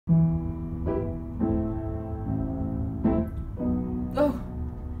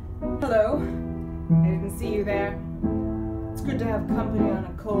see you there. It's good to have company on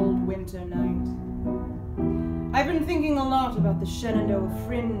a cold winter night. I've been thinking a lot about the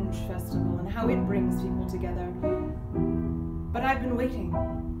ShenFringe festival and how it brings people together. But I've been waiting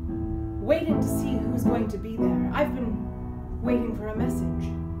to see who's going to be there. I've been waiting for a message.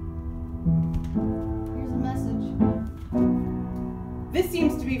 Here's a message. This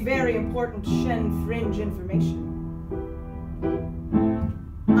seems to be very important ShenFringe information.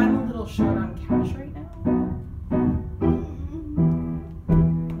 I'm a little short on cash right now.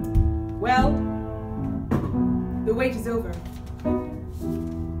 Well, the wait is over.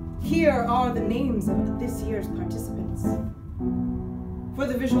 Here are the names of this year's participants. For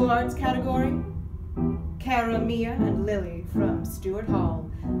the visual arts category, Cara, Mia, and Lily from Stewart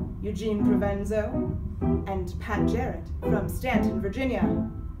Hall, Eugene Provenzo, and Pat Jarrett from Stanton, Virginia.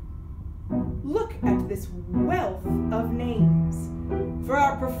 Look at this wealth of names. For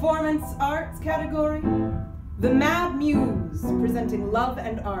our performance arts category, the Mad Muse presenting Love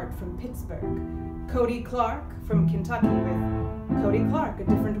and Art from Pittsburgh, Cody Clark from Kentucky with Cody Clark, A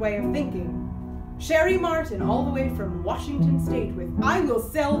Different Way of Thinking, Sherry Martin all the way from Washington State with I Will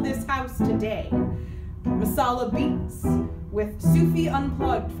Sell This House Today, Masala Beats with Sufi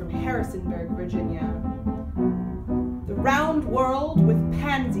Unplugged from Harrisonburg, Virginia, The Round World with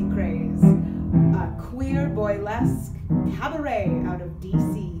Pansy Craze, a queer boylesque cabaret out of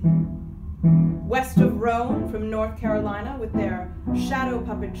D.C., West of Rhone from North Carolina with their shadow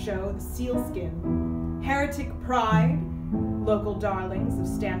puppet show, The Sealskin, Heretic Pride, local darlings of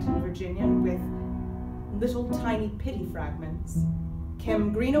Stanton, Virginia, with Little Tiny Pity Fragments,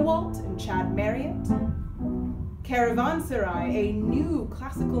 Kim Greenawalt and Chad Marriott, Caravanserai, a new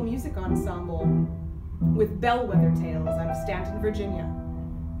classical music ensemble with Bellwether Tales out of Stanton, Virginia,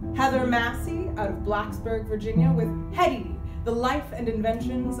 Heather Massey out of Blacksburg, Virginia with Hetty, The Life and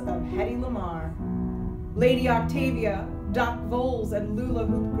Inventions of Hetty Lamar, Lady Octavia, Doc Voles, and Lula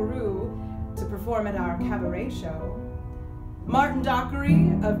Hoop Guru to perform at our cabaret show, Martin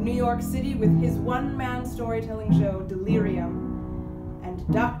Dockery of New York City with his one-man storytelling show Delirium, and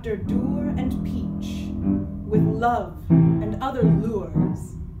Dr. Doer and Peach with Love and Other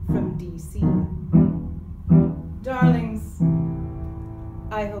Lures from D.C. Darlings,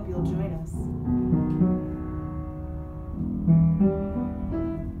 I hope you'll join us.